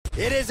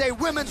It is a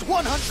women's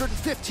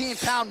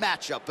 115-pound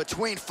matchup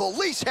between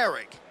Felice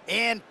Herrig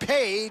and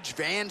Paige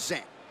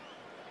VanZant.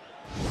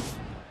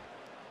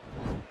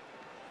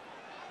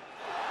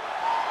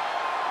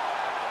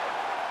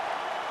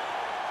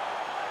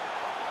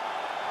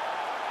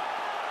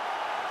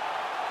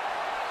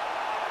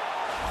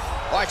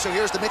 All right, so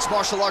here's the mixed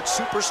martial arts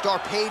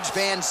superstar, Paige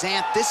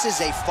VanZant. This is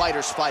a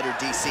fighter's fighter,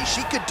 DC.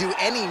 She could do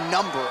any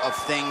number of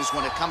things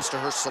when it comes to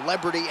her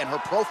celebrity and her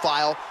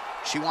profile.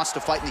 She wants to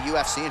fight in the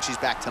UFC, and she's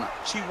back tonight.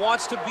 She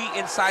wants to be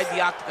inside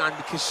the octagon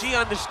because she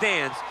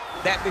understands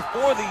that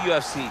before the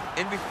UFC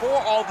and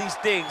before all these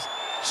things,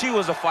 she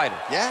was a fighter.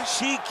 Yeah.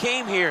 She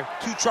came here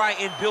to try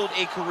and build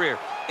a career.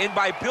 And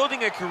by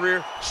building a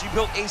career, she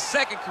built a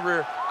second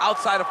career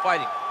outside of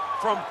fighting.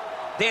 From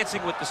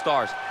Dancing with the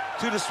Stars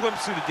to the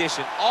swimsuit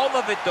edition. All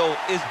of it, though,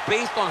 is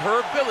based on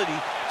her ability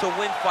to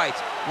win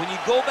fights. When you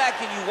go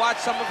back and you watch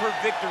some of her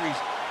victories,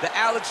 the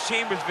Alex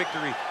Chambers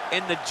victory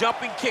and the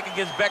jumping kick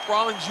against Beck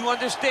Rawlings, you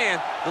understand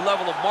the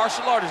level of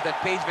martial artist that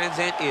Paige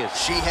VanZant is.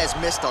 She has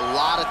missed a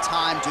lot of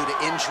time due to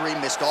injury,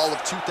 missed all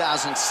of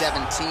 2017,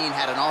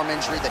 had an arm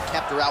injury that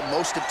kept her out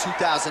most of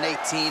 2018,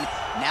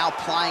 now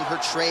plying her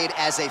trade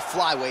as a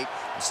flyweight.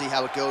 We'll see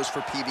how it goes for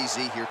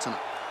PVZ here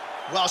tonight.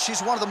 Well, she's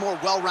one of the more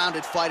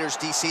well-rounded fighters,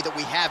 DC, that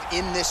we have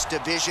in this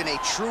division. A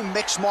true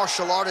mixed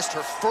martial artist.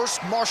 Her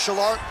first martial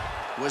art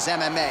was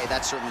MMA.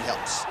 That certainly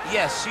helps.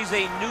 Yes, she's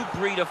a new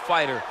breed of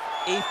fighter.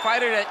 A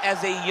fighter that,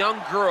 as a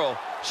young girl,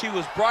 she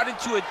was brought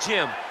into a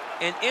gym.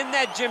 And in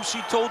that gym,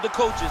 she told the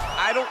coaches,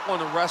 I don't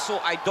want to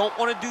wrestle. I don't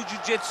want to do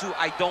jiu-jitsu.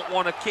 I don't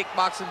want to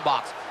kickbox and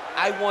box.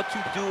 I want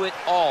to do it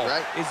all.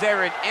 Right. Is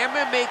there an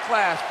MMA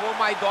class for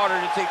my daughter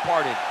to take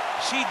part in?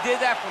 She did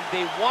that from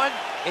day one.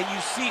 And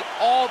you see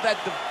all that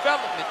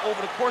development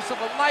over the course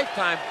of a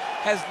lifetime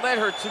has led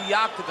her to the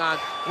octagon,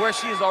 where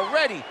she is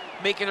already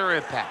making her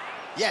impact.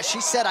 Yeah,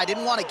 she said, I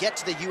didn't want to get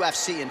to the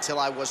UFC until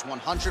I was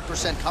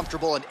 100%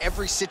 comfortable in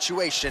every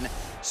situation.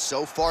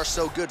 So far,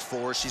 so good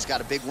for her. She's got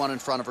a big one in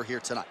front of her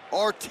here tonight.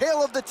 Our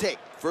tale of the tape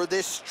for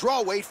this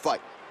strawweight fight.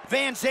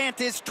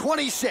 VanZant is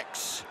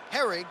 26.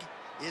 Herrig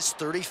is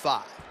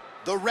 35.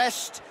 The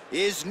rest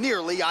is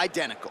nearly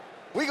identical.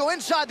 We go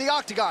inside the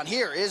octagon.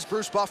 Here is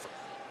Bruce Buffer.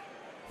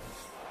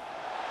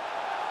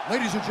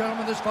 Ladies and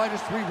gentlemen, this fight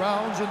is 3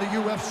 rounds in the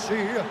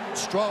UFC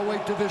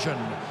strawweight division.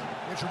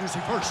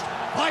 Introducing first,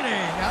 fighting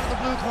out of the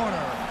blue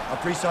corner, a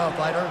freestyle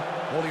fighter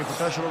holding a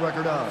professional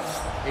record of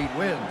 8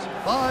 wins,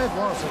 5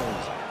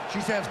 losses.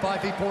 She stands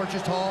 5 feet 4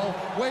 inches tall,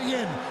 weigh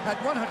in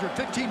at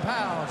 115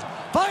 pounds.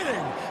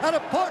 Fighting out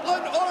of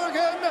Portland,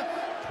 Oregon,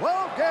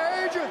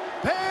 12-gauge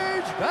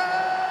Paige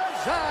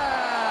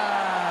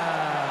VanZant.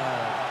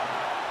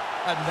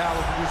 And now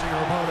introducing her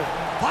opponent,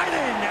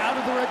 fighting out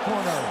of the red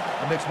corner,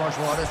 a mixed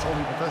martial artist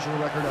holding a professional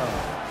record of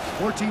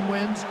 14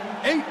 wins,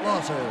 8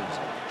 losses.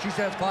 She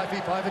stands 5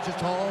 feet 5 inches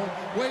tall,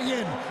 weigh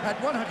in at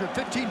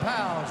 115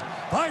 pounds.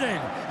 Fighting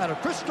out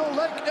of Crystal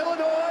Lake,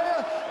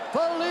 Illinois,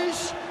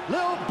 Felice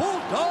Lil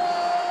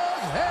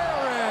Bulldog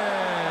Herrig.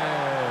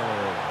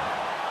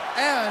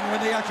 And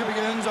when the action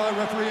begins, our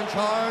referee in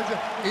charge,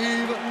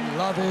 Eve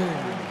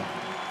Levine.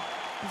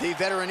 The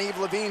veteran Eve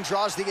Levine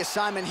draws the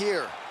assignment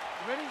here.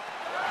 You ready?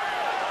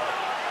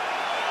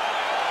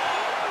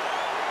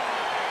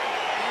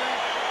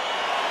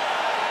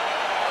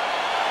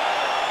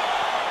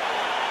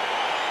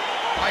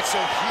 All right,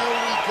 so here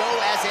we go,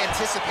 as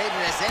anticipated,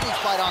 as any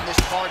fight on this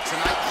card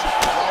tonight.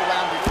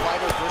 Well-rounded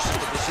fighter versus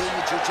the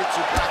Brazilian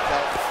Jiu-Jitsu black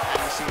belt.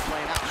 And we see it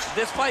playing out.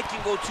 This fight can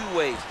go 2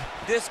 ways.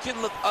 This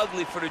can look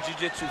ugly for the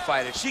Jiu-Jitsu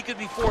fighter. She could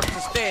be forced to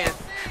stand.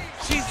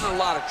 She's in a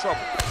lot of trouble.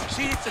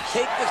 She needs to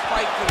take this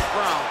fight to the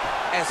ground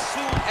as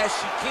soon as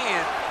she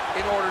can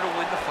in order to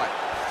win the fight.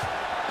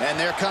 And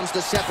there comes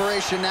the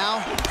separation now.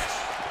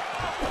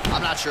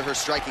 I'm not sure her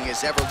striking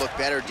has ever looked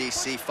better,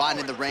 DC,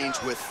 finding the range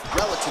with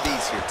relative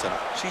ease here tonight.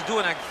 She's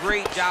doing a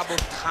great job of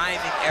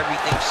timing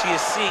everything. She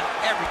is seeing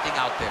everything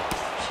out there.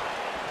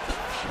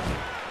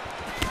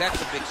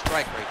 That's a big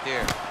strike right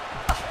there.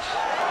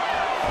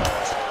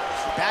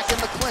 Back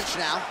in the clinch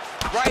now.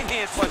 Right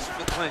hand punch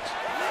for the clinch.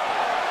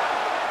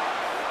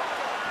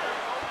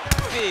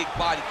 Big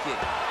body kick.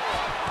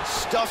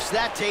 Stuffs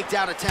that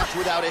takedown attempt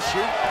without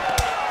issue.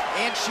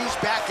 And she's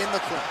back in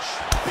the clinch.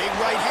 Big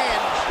right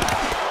hand.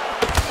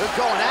 They're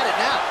going at it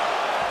now.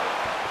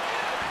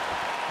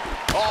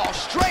 Oh,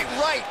 straight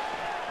right.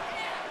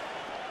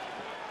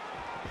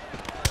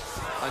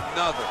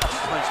 Another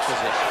clinch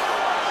position.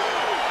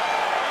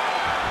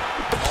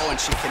 Oh, and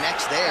she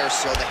connects there,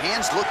 so the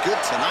hands look good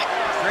tonight.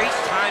 Great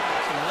timing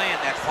to land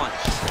that punch.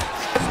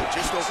 So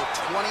just over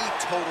 20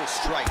 total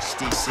strikes,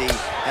 DC,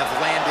 have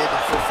landed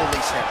for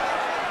Felice Herrig.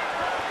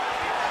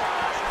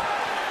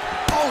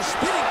 Oh,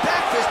 spinning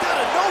back fist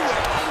out of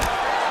nowhere.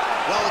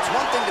 Well, it's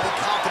one thing to be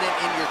confident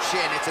in your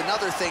chin. It's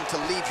another thing to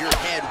leave your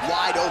head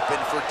wide open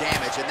for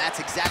damage, and that's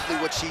exactly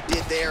what she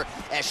did there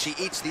as she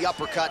eats the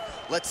uppercut.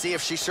 Let's see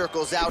if she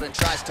circles out and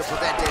tries to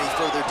prevent any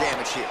further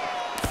damage here.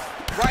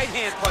 Right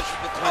hand punch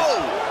from the clinch.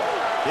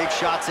 Oh! Big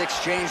shots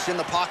exchanged in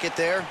the pocket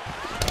there.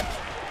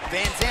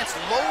 VanZant's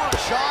lower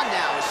jaw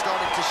now is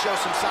starting to show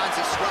some signs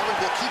of swelling.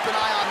 We'll keep an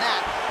eye on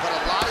that, but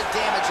a lot of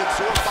damage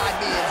absorbed by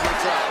Mia here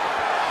tonight.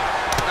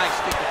 Nice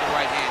stick with the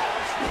right hand.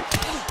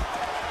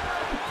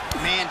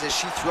 Man, does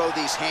she throw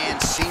these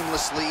hands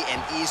seamlessly and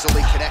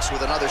easily, connects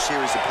with another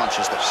series of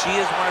punches there. She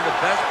is one of the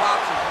best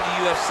boxers in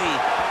the UFC,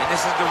 and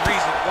this is the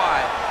reason why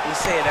we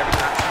say it every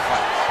time she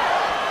fights.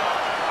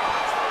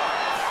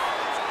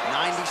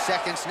 90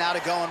 seconds now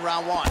to go in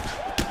round one.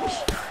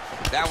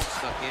 That one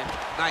stuck in.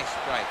 Nice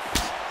strike.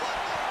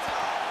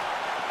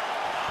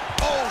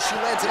 Oh, she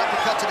lands an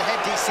uppercut to the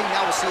head, DC.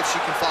 Now we'll see if she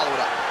can follow it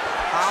up.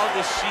 How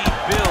does she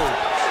build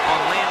on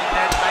landing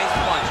that nice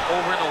punch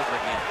over and over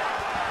again?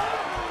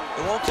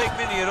 It won't take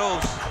many of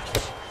those.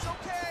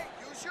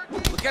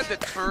 Look at the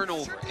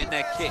turnover in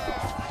that kick.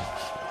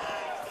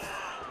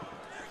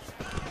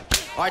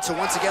 All right, so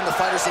once again, the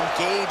fighters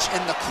engage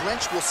in the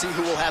clinch. We'll see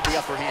who will have the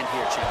upper hand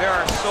here, champ. There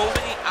are so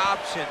many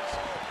options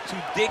to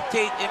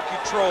dictate and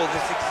control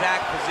this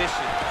exact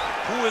position.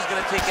 Who is going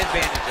to take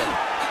advantage of it?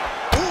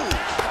 Ooh.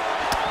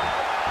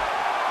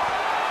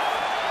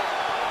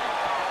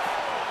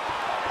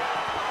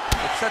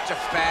 It's such a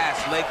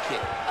fast leg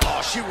kick.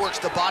 Oh, she works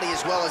the body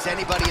as well as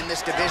anybody in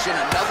this division.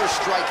 Another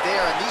strike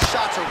there, and these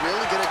shots are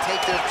really going to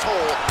take their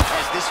toll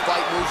as this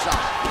fight moves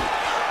on.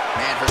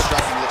 Man, her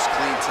striking looks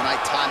clean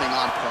tonight, timing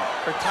on point.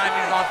 Her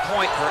timing is on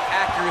point, her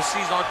accuracy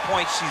is on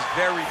point. She's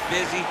very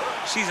busy.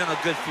 She's in a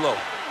good flow.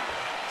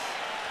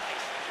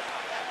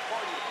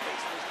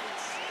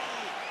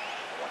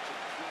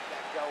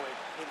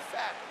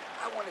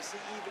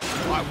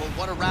 All right, well,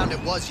 what a round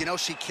it was. You know,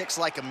 she kicks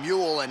like a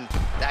mule, and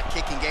that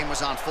kicking game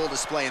was on full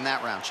display in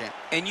that round, champ.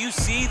 And you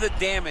see the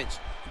damage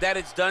that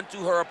it's done to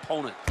her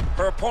opponent.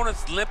 Her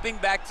opponent's limping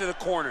back to the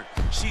corner.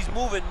 She's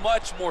moving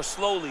much more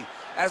slowly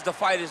as the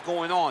fight is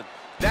going on.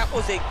 That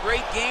was a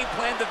great game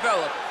plan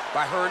developed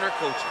by her and her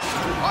coaches.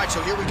 All right,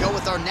 so here we go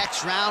with our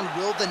next round.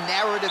 Will the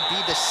narrative be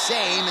the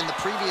same? In the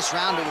previous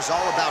round, it was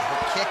all about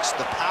her kicks,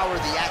 the power,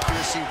 the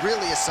accuracy,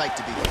 really a sight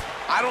to behold.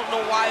 I don't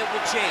know why it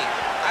would change.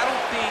 I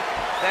don't think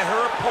that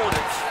her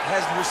opponent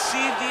has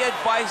received the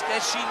advice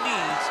that she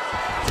needs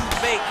to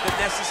make the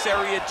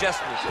necessary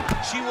adjustments.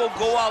 She will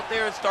go out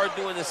there and start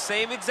doing the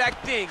same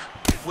exact thing,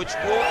 which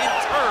will in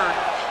turn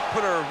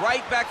put her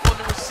right back on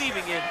the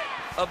receiving end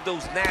of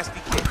those nasty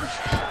kicks.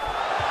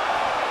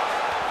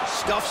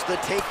 Stuffs the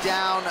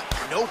takedown,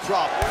 no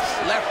problem.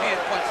 Left hand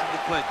punch in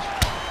the clinch.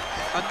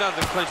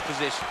 Another clinch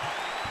position.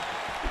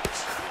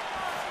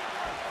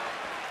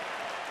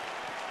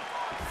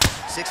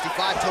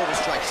 65 total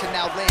strikes have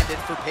now landed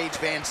for Paige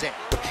VanZant.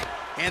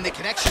 And the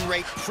connection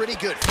rate pretty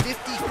good,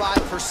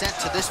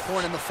 55% to this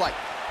point in the fight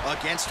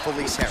against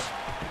Felice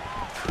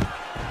Herrig.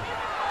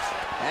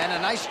 And a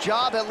nice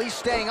job at least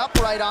staying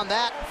upright on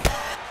that.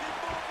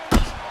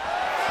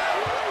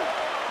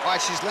 All right,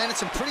 she's landed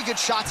some pretty good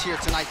shots here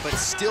tonight, but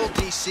still,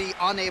 DC,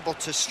 unable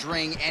to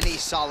string any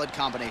solid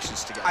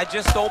combinations together. I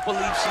just don't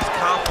believe she's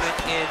confident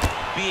in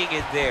being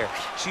in there.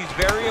 She's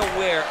very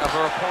aware of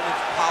her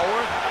opponent's power,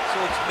 so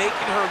it's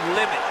making her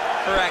limit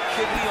her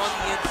activity on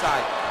the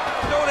inside.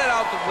 Throw that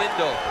out the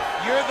window.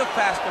 You're the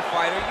faster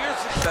fighter. You're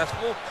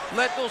successful.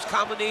 Let those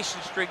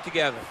combinations string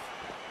together.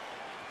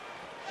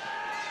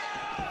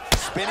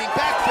 Spinning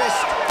back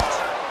fist.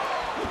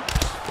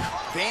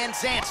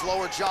 VanZant's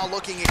lower jaw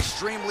looking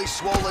extremely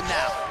swollen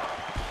now.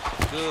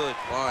 Good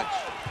punch.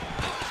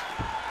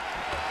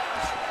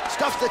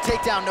 Stuffs the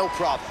takedown, no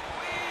problem.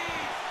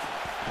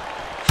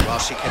 Well,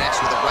 she connects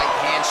with a right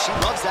hand. She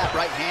loves that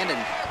right hand, and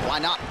why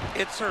not?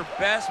 It's her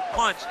best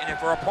punch, and if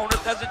her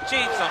opponent doesn't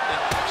change something,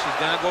 she's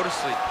gonna go to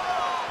sleep.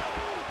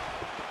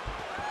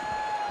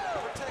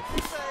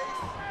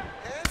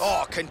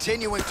 Oh,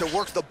 continuing to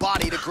work the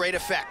body to great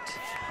effect.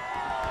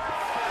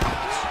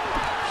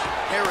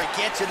 Herrig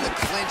gets in the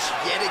clinch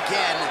yet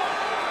again.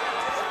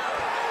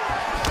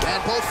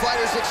 And both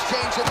fighters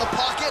exchange in the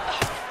pocket.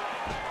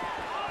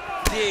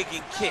 Dig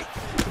and kick.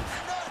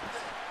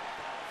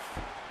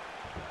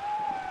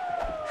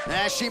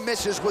 As she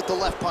misses with the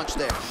left punch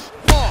there.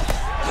 Oh,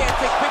 can't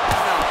take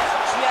pictures now.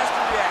 She has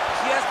to react.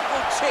 She has to go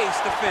chase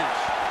the finish.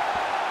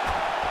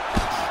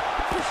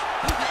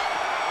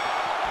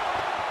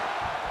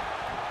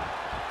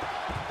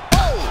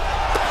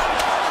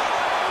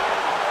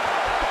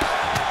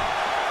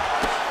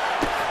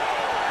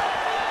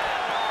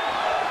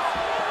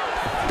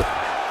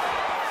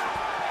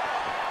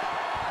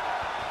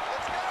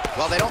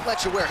 Well, they don't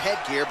let you wear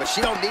headgear, but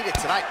she don't need it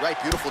tonight, right?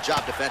 Beautiful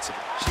job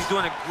defensively. She's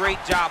doing a great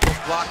job of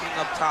blocking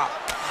up top.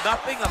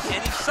 Nothing of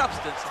any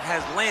substance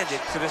has landed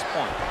to this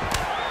point.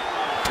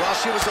 Well,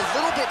 she was a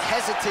little bit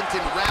hesitant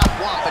in round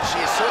one, but she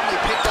has certainly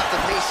picked up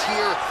the pace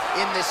here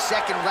in this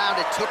second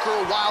round. It took her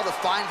a while to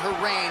find her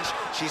range.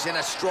 She's in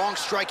a strong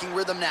striking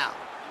rhythm now.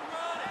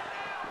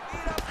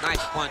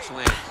 Nice punch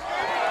lands.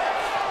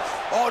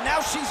 Oh, now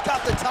she's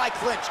got the tie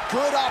clinch.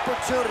 Good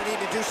opportunity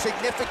to do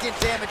significant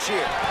damage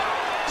here.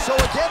 So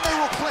again, they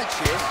will clinch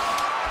here.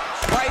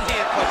 Right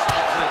hand punch to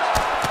the clinch.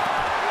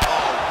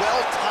 Oh,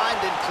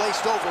 well-timed and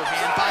placed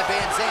overhand by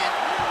VanZant.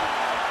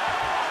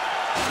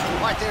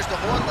 All right, there's the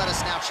horn. Let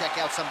us now check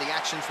out some of the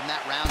action from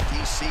that round,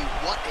 DC.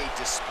 What a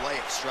display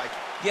of striking.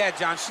 Yeah,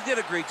 John, she did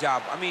a great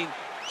job. I mean,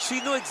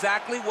 she knew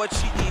exactly what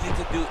she needed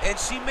to do, and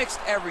she mixed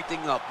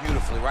everything up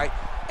beautifully, right?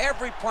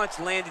 Every punch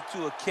landed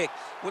to a kick.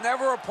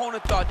 Whenever her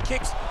opponent thought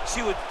kicks,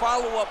 she would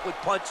follow up with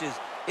punches.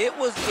 It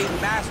was a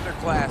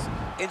masterclass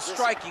in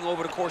striking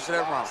over the course of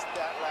that round.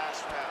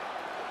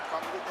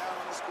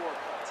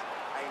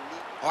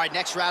 All right,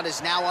 next round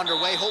is now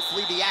underway.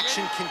 Hopefully the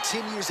action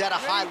continues at a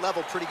high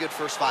level. Pretty good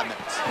first 5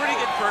 minutes. Pretty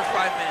good first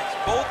 5 minutes.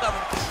 Both of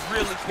them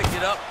really picked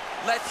it up.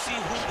 Let's see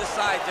who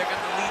decides they're going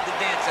to lead the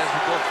dance as we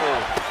go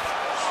forward.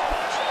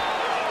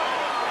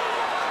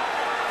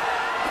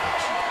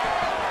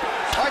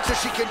 All right, so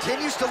she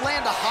continues to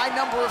land a high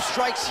number of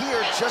strikes here,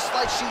 just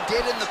like she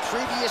did in the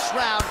previous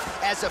round.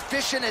 As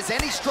efficient as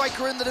any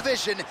striker in the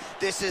division,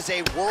 this is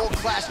a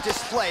world-class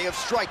display of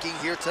striking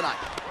here tonight.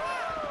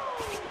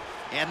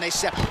 And they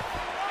separate.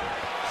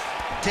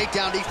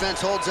 Takedown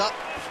defense holds up.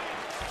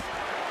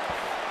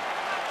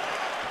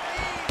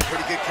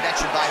 Pretty good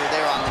connection by her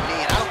there on the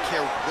knee, and I don't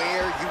care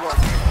where you are.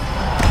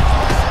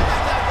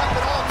 That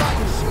weapon all night.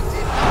 She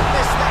did not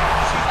miss that.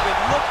 She's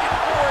been looking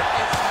for it,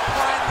 and she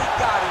finally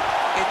got it.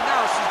 And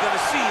now she's going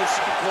to see if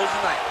she can close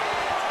the night.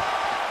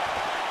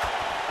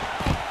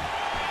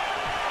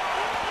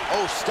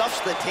 Oh, stuffs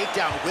the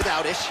takedown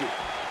without issue.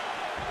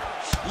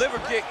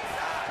 Liver kick.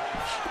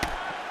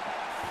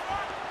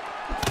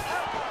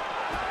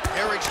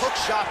 Herrig's hook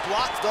shot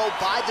blocked, though,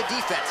 by the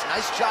defense.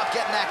 Nice job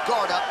getting that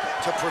guard up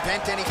to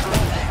prevent any further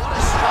damage. What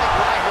a strike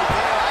by her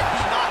there. I'd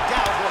be knocked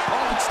out. Her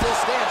opponent still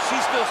stands.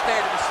 She's still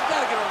standing, but she's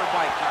got to get on her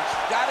bike, John.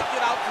 She's got to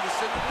get out to the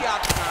center of the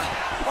octagon,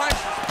 find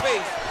some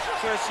space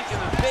so that she can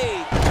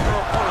evade her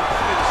opponent's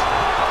finish.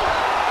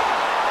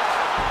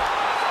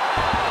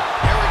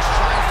 Herrig's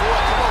trying for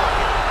a throw.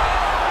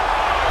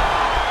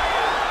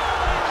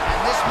 And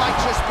this might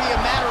just be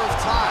a matter of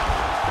time.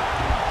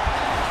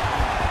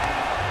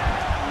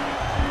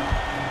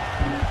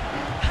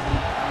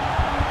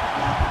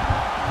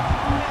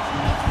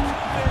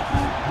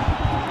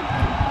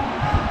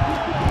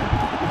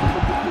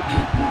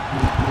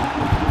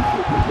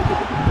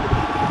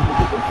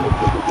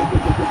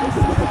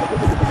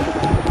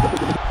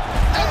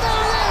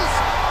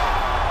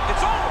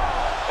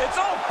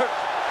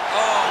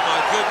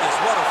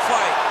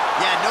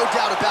 No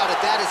doubt about it,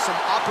 that is some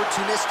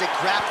opportunistic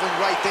grappling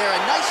right there,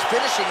 and nice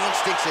finishing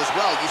instincts as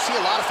well. You see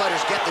a lot of fighters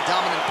get the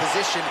dominant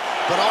position,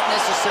 but aren't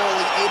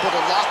necessarily able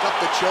to lock up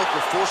the choke or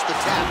force the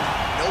tap.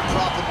 No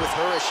problem with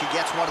her as she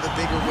gets one of the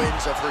bigger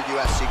wins of her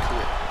UFC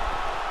career.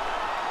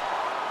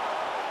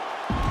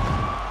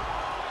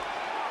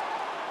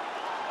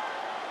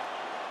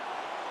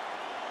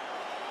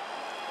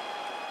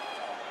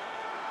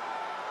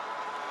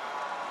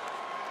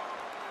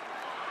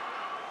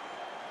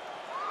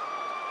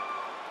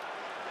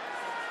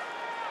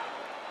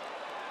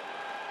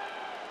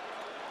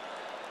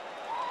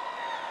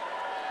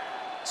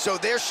 So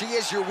there she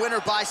is, your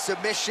winner by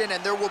submission,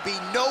 and there will be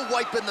no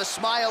wiping the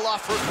smile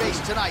off her face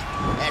tonight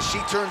as she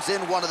turns in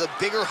one of the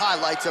bigger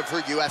highlights of her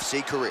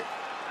UFC career.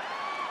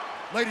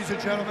 Ladies and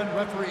gentlemen,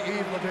 referee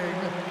Yves Levine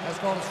has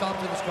called a stop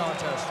to this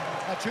contest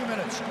at 2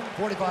 minutes,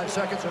 45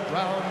 seconds of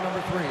round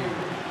number 3.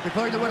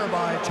 Declaring the winner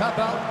by tap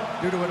out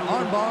due to an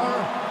armbar,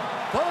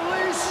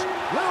 Felice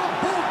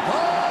Herrig.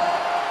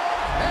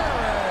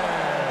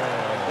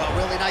 Well,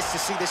 really nice to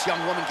see this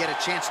young woman get a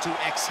chance to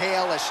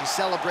exhale as she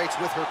celebrates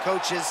with her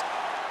coaches.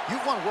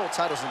 You've won world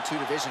titles in 2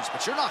 divisions,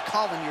 but you're not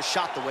calling your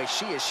shot the way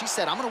she is. She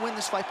said, I'm going to win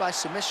this fight by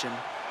submission,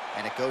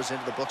 and it goes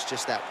into the books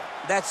just that way.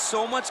 That's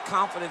so much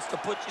confidence to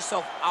put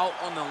yourself out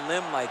on a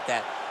limb like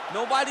that.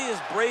 Nobody is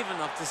brave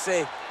enough to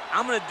say,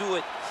 I'm going to do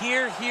it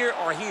here, here,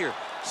 or here.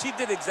 She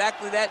did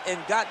exactly that and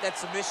got that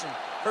submission.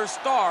 Her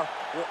star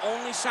will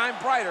only shine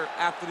brighter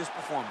after this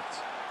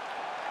performance.